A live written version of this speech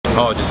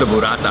Oh, just the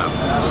burrata.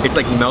 It's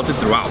like melted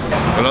throughout.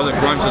 I love the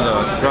crunch of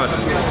the crust.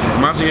 I'm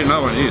gonna have to get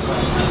another one of these.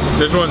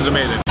 This one's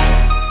amazing.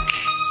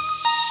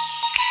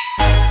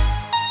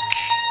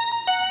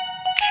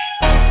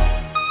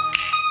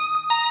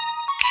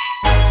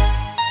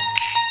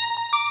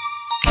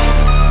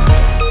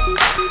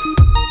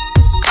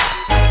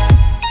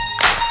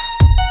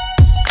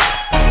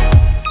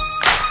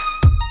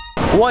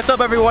 What's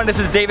up everyone, this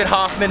is David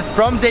Hoffman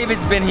from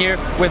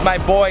Davidsbeenhere with my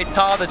boy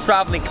Tal the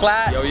Traveling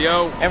Clatt. Yo,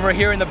 yo. And we're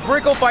here in the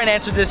Brickell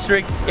Financial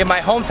District in my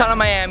hometown of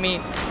Miami,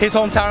 his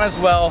hometown as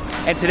well.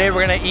 And today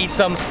we're gonna eat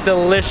some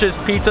delicious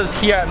pizzas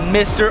here at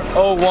Mr.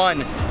 01.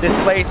 This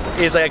place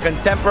is like a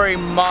contemporary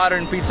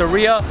modern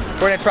pizzeria.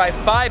 We're gonna try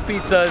 5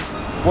 pizzas.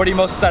 What are you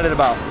most excited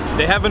about?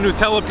 They have a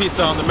Nutella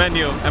Pizza on the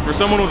menu, and for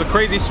someone with a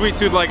crazy sweet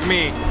tooth like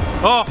me,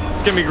 oh,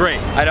 it's gonna be great.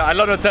 I know, I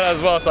love Nutella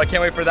as well, so I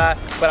can't wait for that.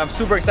 But I'm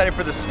super excited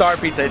for the Star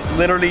Pizza. It's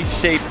literally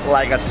shaped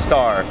like a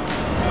star.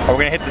 Are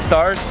we gonna hit the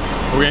stars?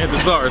 We're gonna hit the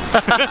stars.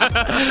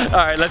 All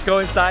right, let's go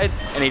inside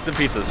and eat some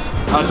pizzas.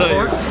 I'll tell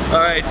you.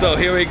 All right, so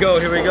here we go,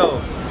 here we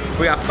go.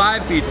 We got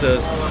 5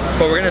 pizzas,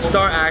 but we're gonna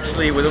start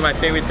actually with one of my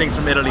favorite things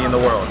from Italy in the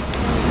world.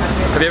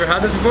 Have you ever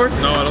had this before?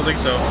 No, I don't think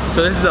so.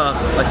 So this is a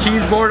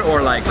cheese board,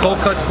 or like cold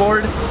cuts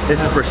board. This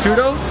is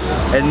prosciutto,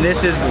 and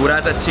this is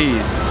burrata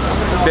cheese.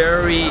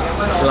 Very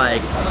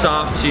like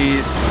soft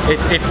cheese.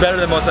 It's better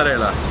than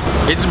mozzarella.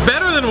 It's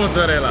better than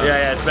mozzarella.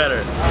 Yeah, it's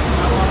better.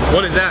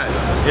 What is that?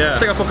 Yeah.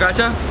 It's like a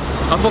focaccia.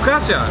 A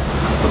focaccia.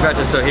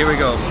 Focaccia. So here we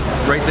go.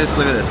 Break this.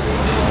 Look at this.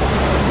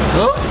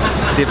 Oh.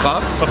 See it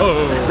pops?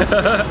 Oh.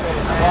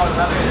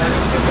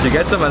 So you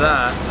get some of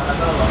that.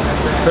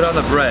 Put on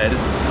the bread.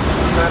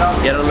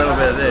 Get a little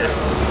bit of this,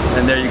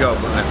 and there you go,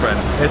 my friend.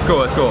 It's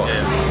cool, it's cool.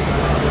 Yeah.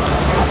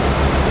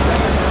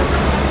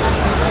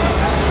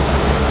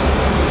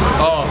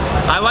 Oh,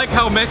 I like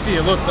how messy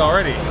it looks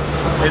already.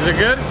 Is it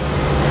good?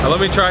 Let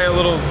me try a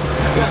little.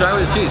 Try it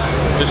with the cheese.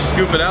 Just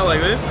scoop it out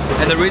like this.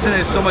 And the reason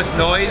there's so much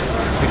noise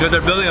because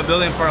they're building a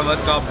building in front of us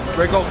called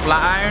Brickell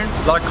Flatiron.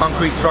 A lot of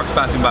concrete trucks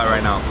passing by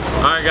right now.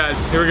 All right, guys,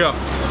 here we go.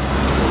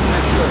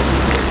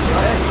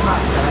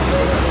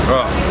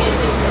 Oh,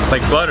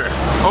 like butter.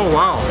 Oh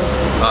wow.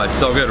 Oh, it's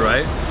so good,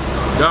 right?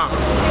 Yeah.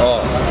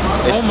 Oh.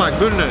 Oh my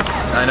goodness.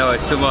 I know,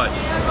 it's too much.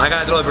 I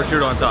gotta throw the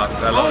prosciutto on top.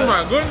 I love it. Oh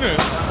my goodness.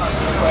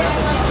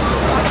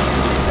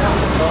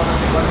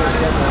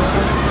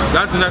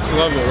 That's next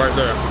level right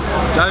there.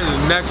 That is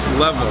next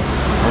level.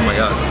 Oh my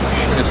god.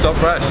 It's so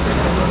fresh.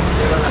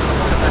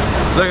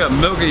 It's like a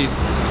milky,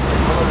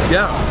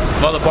 Yeah.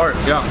 fall apart.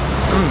 Yeah.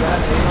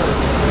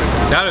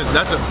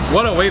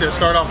 What a way to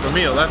start off the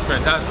meal. That's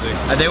fantastic.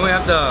 I think we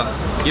have to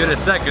give it a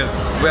sec because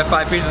we have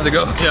 5 pizzas to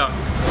go. Yeah.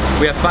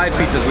 We have 5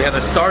 pizzas. We have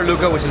the Star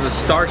Luca, which is a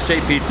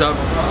star-shaped pizza.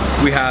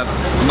 We have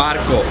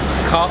Marco,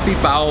 Coffee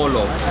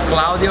Paolo,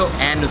 Claudio,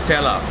 and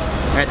Nutella.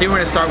 And I think we're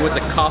gonna start with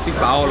the Coffee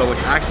Paolo, which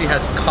actually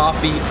has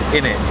coffee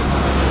in it.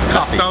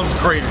 Coffee. That sounds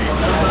crazy.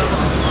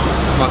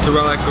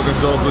 Mozzarella,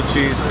 gorgonzola, blue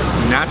cheese,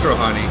 natural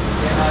honey,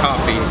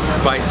 coffee,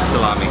 spice,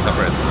 salami,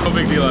 bread. No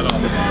big deal at all.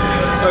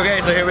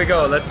 Okay, so here we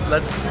go. Let's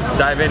just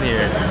dive in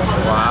here.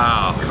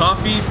 Wow.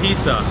 Coffee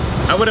pizza.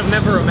 I would have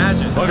never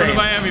imagined. Welcome to Same.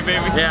 Miami,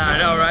 baby. Yeah, I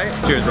know, right?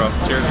 Cheers, bro.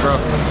 Cheers, bro.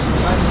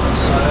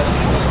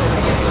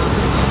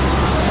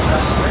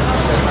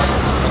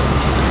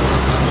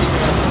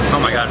 Oh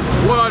my god.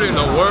 What in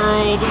the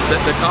world?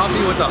 The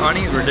coffee with the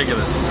honey is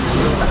ridiculous.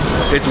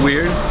 It's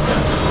weird,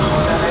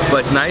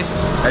 but it's nice.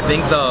 I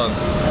think the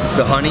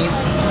honey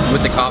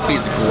with the coffee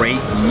is a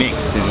great mix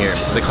in here.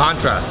 The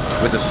contrast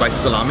with the spicy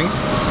salami.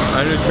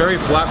 And it's very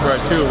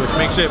flatbread too, which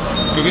makes it,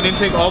 you can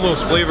intake all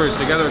those flavors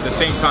together at the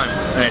same time.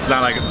 And it's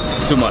not like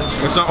too much.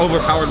 It's not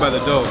overpowered by the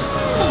dough.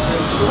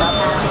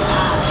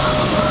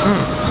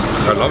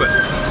 I love it.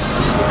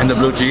 And the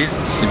blue cheese,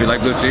 if you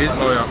like blue cheese,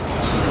 Oh yeah.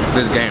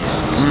 this game.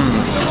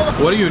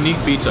 What a unique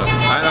pizza.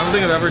 I don't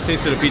think I've ever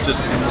tasted a pizza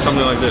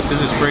something like this.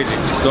 This is crazy.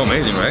 So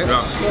amazing, right?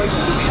 Yeah.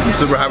 I'm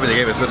super happy they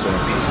gave us this one.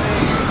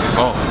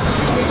 Oh.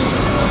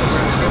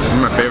 This is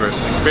my favorite.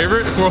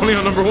 Favorite? We're only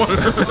on number 1.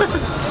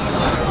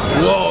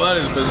 Whoa, that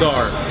is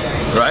bizarre.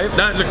 Right?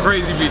 That is a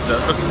crazy pizza.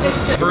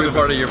 Could be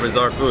part of your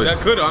bizarre foods. That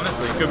could,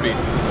 honestly, it could be.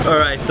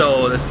 Alright,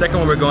 so the second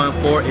one we're going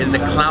for is the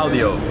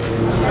Claudio.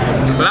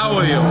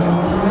 Claudio.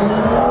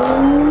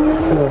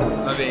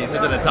 I mean,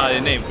 such an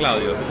Italian name,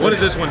 Claudio. What is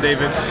this one,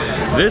 David?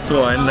 This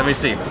one, let me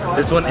see.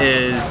 This one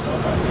is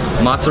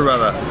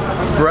mozzarella,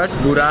 fresh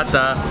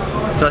burrata,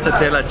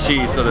 stracciatella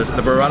cheese. So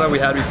the burrata we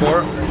had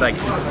before, like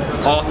just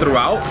all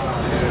throughout.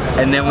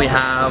 And then we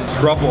have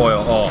truffle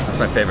oil. Oh, that's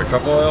my favorite.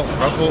 Truffle oil?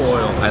 Truffle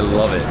oil. I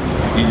love it.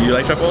 You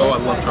like truffle oil? Oh, I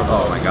love truffle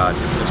oil. Oh my god.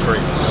 It's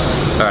great.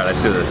 Alright, let's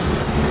do this.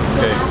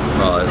 Okay.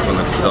 Oh, this one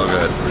looks so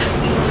good.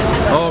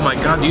 Oh my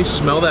god, do you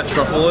smell that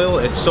truffle oil?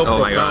 It's so Oh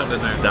my god, in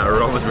there. that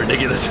aroma is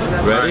ridiculous.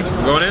 Ready? Right,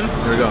 we're going in?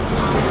 Here we go.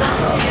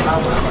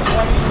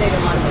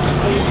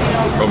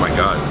 Oh my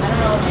god.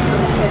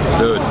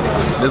 Dude,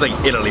 this is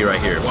like Italy right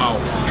here. Wow.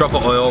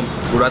 Truffle oil,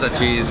 burrata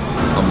cheese,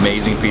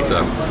 amazing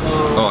pizza.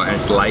 Oh, and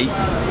it's light.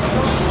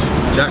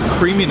 That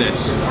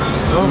creaminess.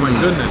 Oh my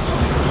goodness.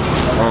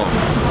 Oh,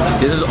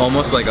 this is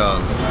almost like a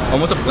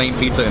plain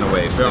pizza in a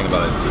way. If you think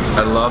about it.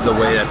 I love the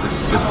way that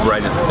this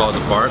bread just falls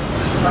apart.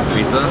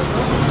 Pizza.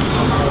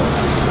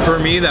 For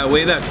me, that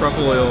way that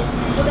truffle oil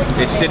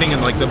is sitting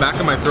in like the back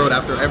of my throat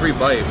after every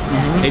bite,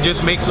 it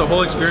just makes the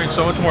whole experience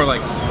so much more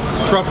like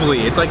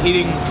truffly. It's like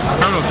eating, I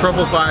don't know,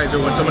 truffle fries, or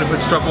when somebody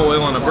puts truffle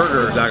oil on a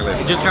burger. Exactly.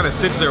 It just kind of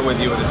sits there with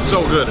you, and it's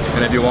so good.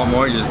 And if you want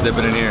more, you just dip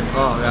it in here.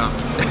 Oh yeah.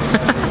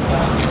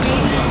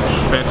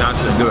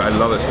 Fantastic. Dude, I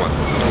love this one.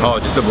 Oh,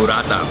 just the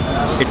burrata.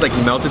 It's like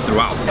melted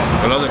throughout.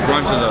 I love the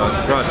crunch of the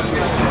crust.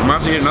 I'm gonna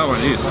have to eat another one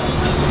of these.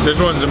 This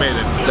one's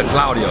amazing. The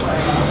Claudio.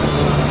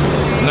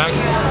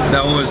 Next.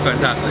 That one was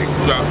fantastic.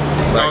 Yeah,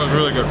 that was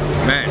really good.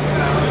 Man.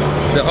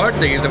 The hard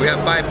thing is that we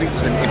have 5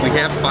 pizzas, and if we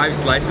have 5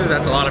 slices,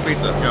 that's a lot of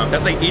pizza. Yeah.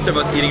 That's like each of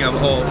us eating a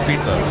whole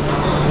pizza.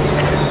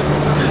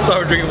 So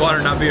we're drinking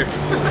water, not beer.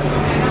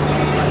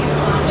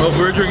 Well, if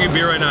we were drinking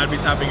beer right now, I'd be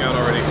tapping out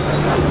already.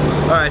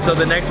 Alright, so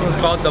the next one's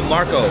called the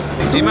Marco.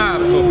 Di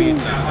Marco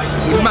Pizza.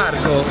 Il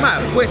Marco.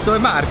 Questo è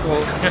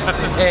Marco.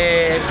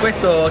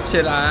 Questo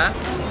ce l'ha.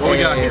 What we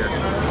got here?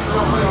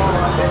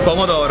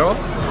 Pomodoro.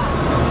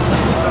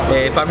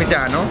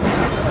 Parmigiano.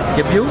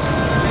 Che più?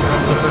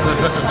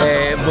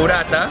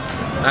 Burrata.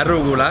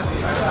 Arugula.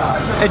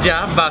 E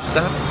già,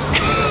 basta.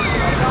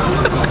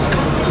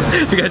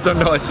 You guys don't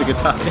know I speak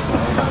Italian.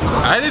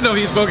 I didn't know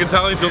he spoke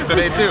Italian until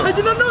today too. I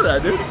did not know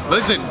that, dude.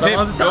 Listen,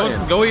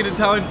 go eat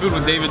Italian food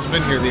when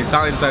Davidsbeenhere. The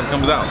Italian side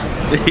comes out.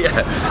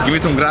 Yeah, give me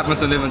some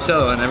grappas and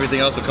limoncello and everything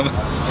else will come out.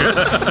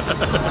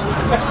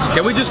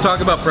 Can we just talk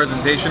about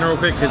presentation real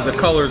quick? Because the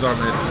colors on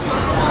this.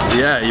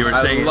 Yeah, you were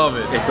saying. I love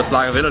it. It's the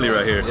flag of Italy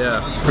right here.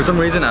 Yeah. For some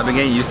reason, I've been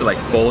getting used to like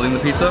folding the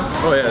pizza.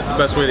 Oh yeah, it's the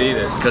best way to eat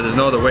it. Because there's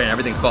no other way and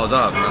everything falls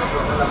off.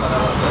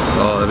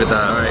 Oh, look at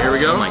that. All right, here we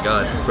go. Oh my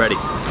God, ready.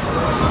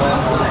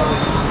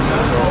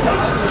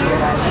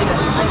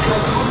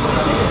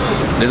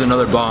 There's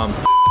another bomb.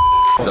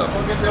 So,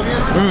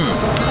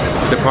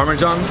 the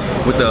Parmesan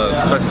with the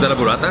Nutella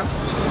burrata.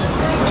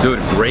 Dude,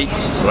 great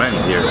blend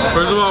here.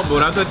 First of all,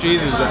 burrata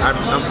cheese is,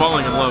 I'm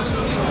falling in love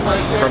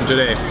from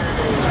today.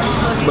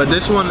 But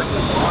this one,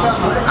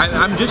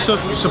 I'm just so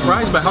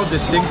surprised by how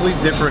distinctly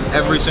different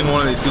every single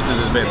one of these pizzas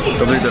has been.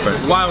 Completely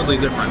different. Wildly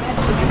different.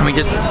 I mean,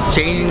 just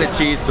changing the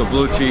cheese to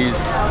blue cheese,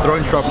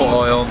 throwing truffle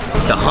oil.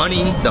 The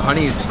honey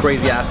is a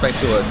crazy aspect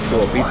to a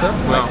pizza.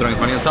 Like throwing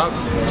honey on top.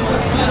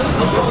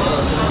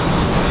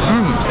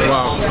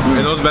 Wow.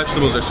 And those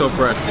vegetables are so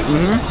fresh.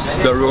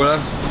 The arugula.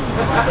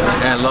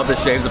 And I love the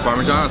shaves of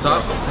Parmesan on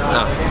top.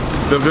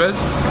 Feel good?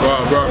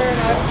 Wow, bro.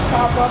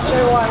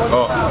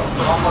 Oh,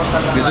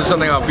 this is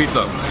something about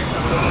pizza.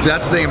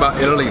 That's the thing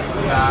about Italy.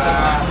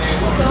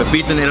 The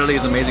pizza in Italy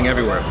is amazing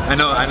everywhere. I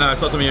know. I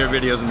saw some of your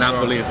videos in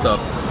Napoli and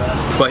stuff.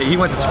 But he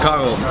went to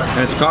Chicago,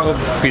 and the Chicago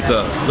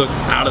pizza looked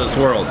out of this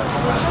world.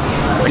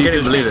 I can't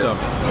even believe it.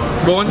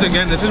 But once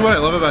again, this is what I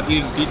love about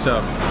eating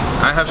pizza.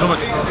 I have so much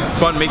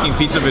fun making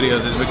pizza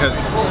videos is because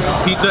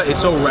pizza is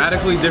so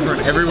radically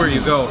different everywhere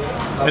you go.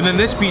 And then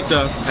this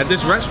pizza at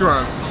this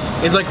restaurant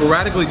is like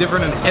radically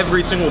different in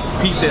every single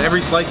piece and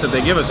every slice that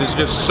they give us. It's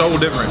just so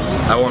different.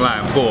 I won't lie,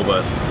 I'm full,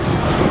 but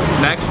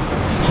next.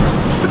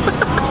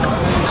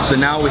 So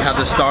now we have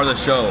the star of the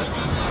show,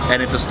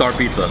 and it's a Star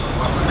Pizza.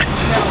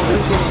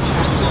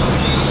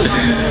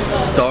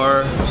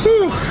 Star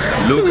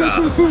Luca.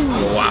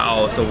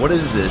 Wow, so what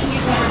is this?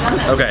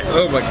 Okay.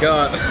 Oh my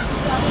God.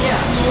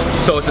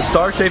 So it's a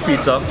star-shaped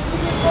pizza.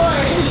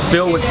 It's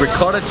filled with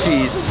ricotta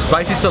cheese,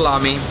 spicy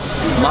salami,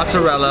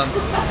 mozzarella,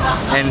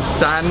 and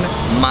San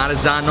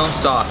Marzano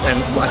sauce.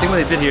 And I think what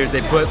they did here is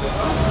they put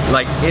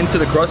like into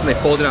the crust and they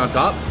fold it on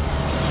top.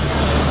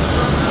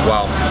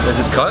 Wow, is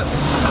this cut?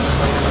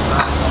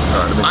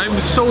 I'm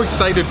so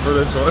excited for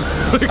this one.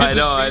 I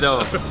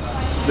know.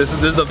 This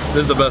is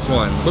the best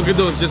one. Look at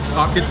those just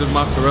pockets of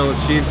mozzarella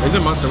cheese. Is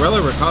it mozzarella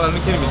or ricotta? I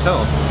can't even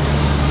tell.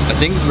 I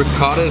think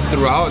ricotta is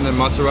throughout and then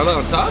mozzarella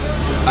on top.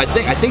 I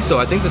think so.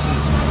 I think this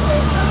is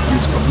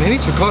maybe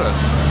it's ricotta.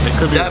 It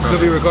could be. That could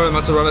be ricotta and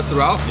mozzarella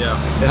throughout. Yeah.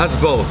 It has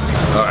both.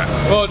 All right.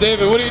 Oh,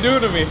 David, what are you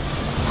doing to me?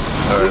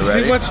 All right, It's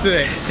too much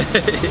today.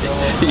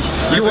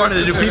 You wanted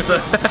to do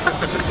pizza.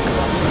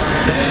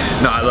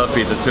 No, I love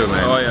pizza too,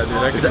 man. Oh yeah, dude.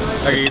 I can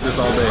eat this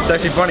all day. It's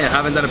actually funny. I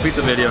haven't done a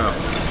pizza video.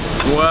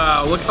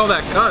 Wow, look how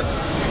that cuts.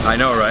 I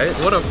know, right?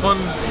 What a fun.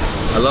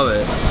 I love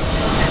it.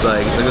 It's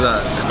like, look at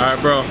that. All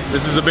right, bro.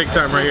 This is a big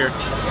time right here.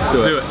 Let's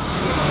do it.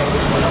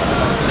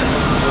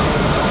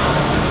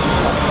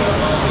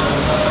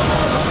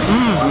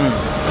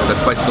 That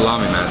spicy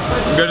salami, man.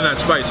 I'm getting that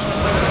spice.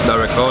 The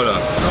ricotta.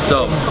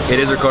 So, it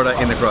is ricotta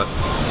in the crust.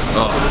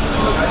 Oh.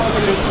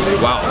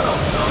 Wow.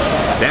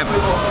 Damn.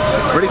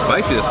 Pretty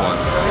spicy, this one.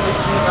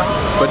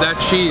 But that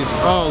cheese,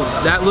 oh,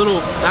 that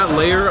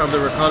layer of the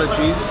ricotta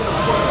cheese,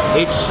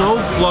 it's so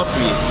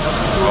fluffy.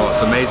 Oh,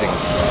 it's amazing.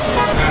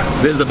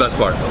 This is the best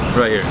part,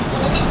 right here.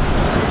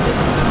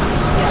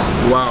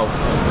 Wow.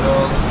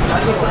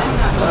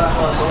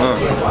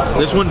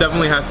 This one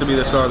definitely has to be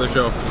the star of the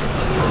show.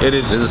 It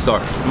is. This is a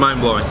star.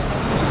 Mind-blowing.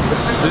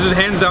 This is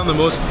hands down the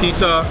most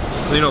pizza,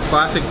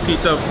 classic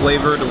pizza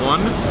flavored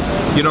one.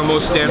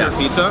 Most standard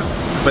pizza.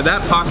 but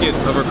that pocket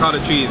of ricotta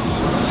cheese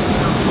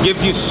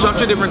gives you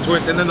such a different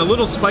twist, and then the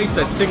little spice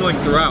that's tingling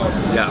throughout.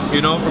 Yeah.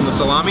 You know, from the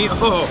salami.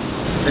 Oh,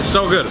 it's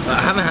so good. I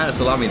haven't had a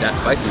salami that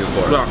spicy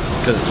before.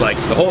 Because like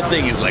the whole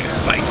thing is like a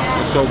spice.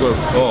 It's so good.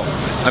 Oh,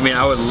 I mean,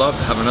 I would love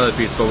to have another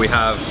piece, but we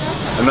have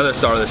another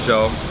star of the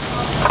show,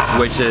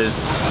 which is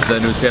the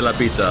Nutella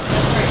Pizza.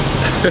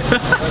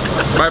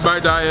 Bye-bye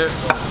diet.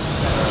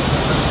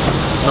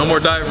 No more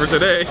diet for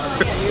today.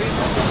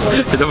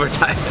 No more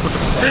diet.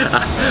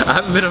 I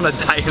haven't been on a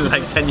diet in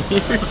like 10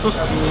 years.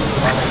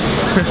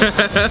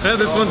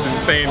 This one's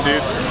insane,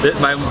 dude.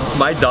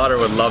 My daughter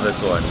would love this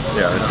one.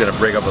 Yeah, I'm just gonna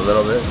break up a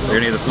little bit. You're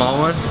gonna need the small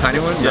one? Tiny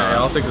one? Yeah,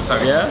 I'll take the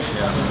tiny one. Yeah?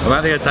 I'm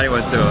gonna take a tiny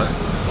one too.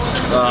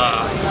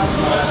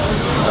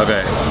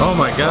 Okay. Oh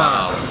my god.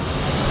 Wow.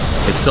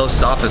 It's so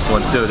soft, this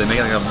one too. They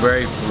make like a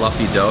very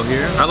fluffy dough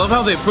here. I love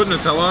how they put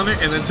Nutella on it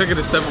and then took it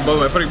a step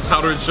above by putting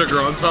powdered sugar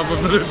on top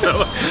of the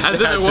Nutella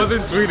as if it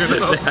wasn't sweet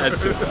enough.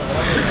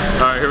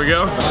 Alright, here we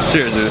go.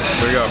 Cheers, dude.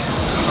 Here we go.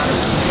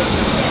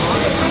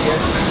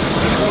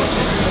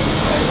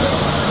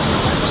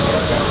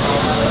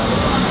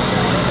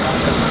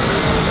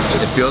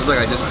 It feels like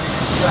I just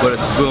put a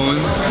spoon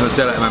of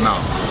Nutella in my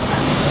mouth.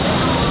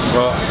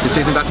 Well, it's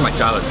tasting back to my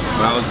childhood.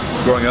 When I was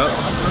growing up,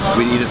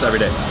 we'd eat this every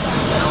day.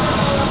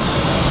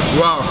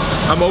 Wow,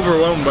 I'm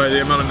overwhelmed by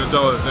the amount of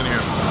Nutella that's in here.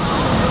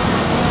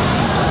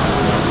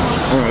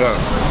 Oh my god.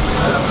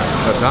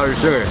 That's powdered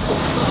sugar.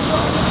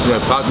 It's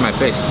gonna pop in my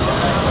face.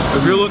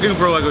 If you're looking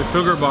for like a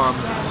sugar bomb,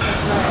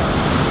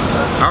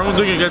 I don't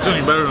think it gets any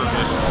better than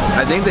this.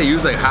 I think they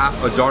use like half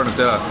a jar of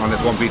Nutella on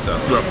this one pizza.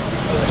 Yep.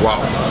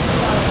 Wow.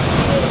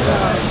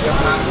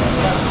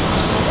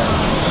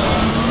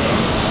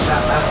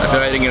 I feel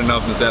like I didn't get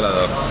enough Nutella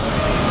though.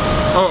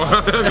 Oh,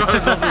 I got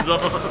enough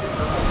Nutella.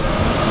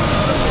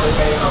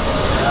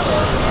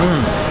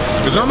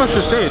 There's not much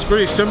to say. It's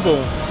pretty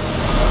simple,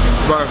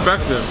 but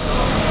effective.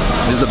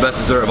 This is the best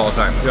dessert of all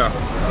time. Yeah.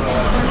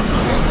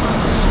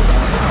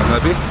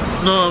 Another piece?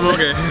 No, I'm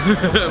okay.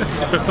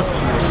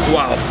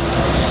 Wow.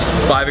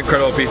 5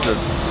 incredible pieces.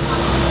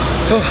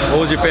 What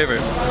was your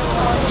favorite?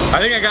 I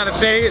think I gotta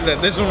say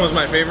that this one was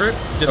my favorite,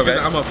 just because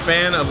I'm a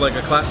fan of like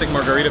a classic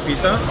margarita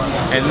pizza,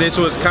 and this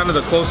was kind of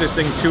the closest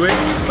thing to it,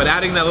 but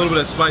adding that little bit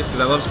of spice, because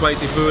I love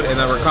spicy food, and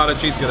that ricotta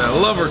cheese, because I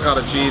love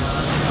ricotta cheese,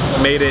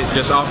 made it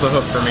just off the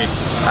hook for me.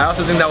 I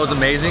also think that was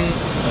amazing,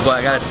 but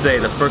I gotta say,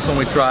 the first one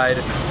we tried,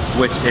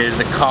 which is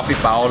the Coffee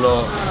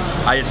Paolo,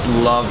 I just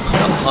love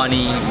the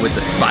honey with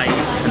the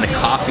spice and the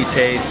coffee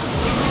taste.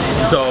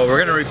 So we're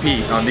gonna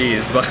repeat on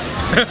these, but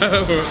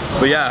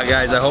but yeah,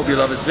 guys, I hope you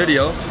love this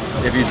video.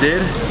 If you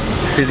did,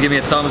 please give me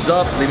a thumbs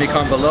up, leave me a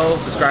comment below,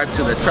 subscribe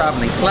to the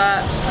Traveling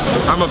Clatt.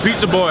 I'm a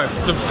pizza boy.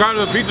 Subscribe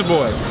to the pizza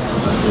boy.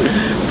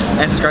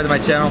 And subscribe to my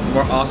channel for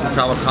more awesome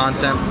travel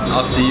content.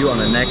 I'll see you on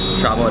the next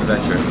travel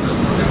adventure.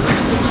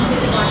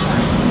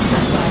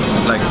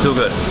 Like, too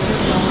good.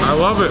 I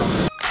love it.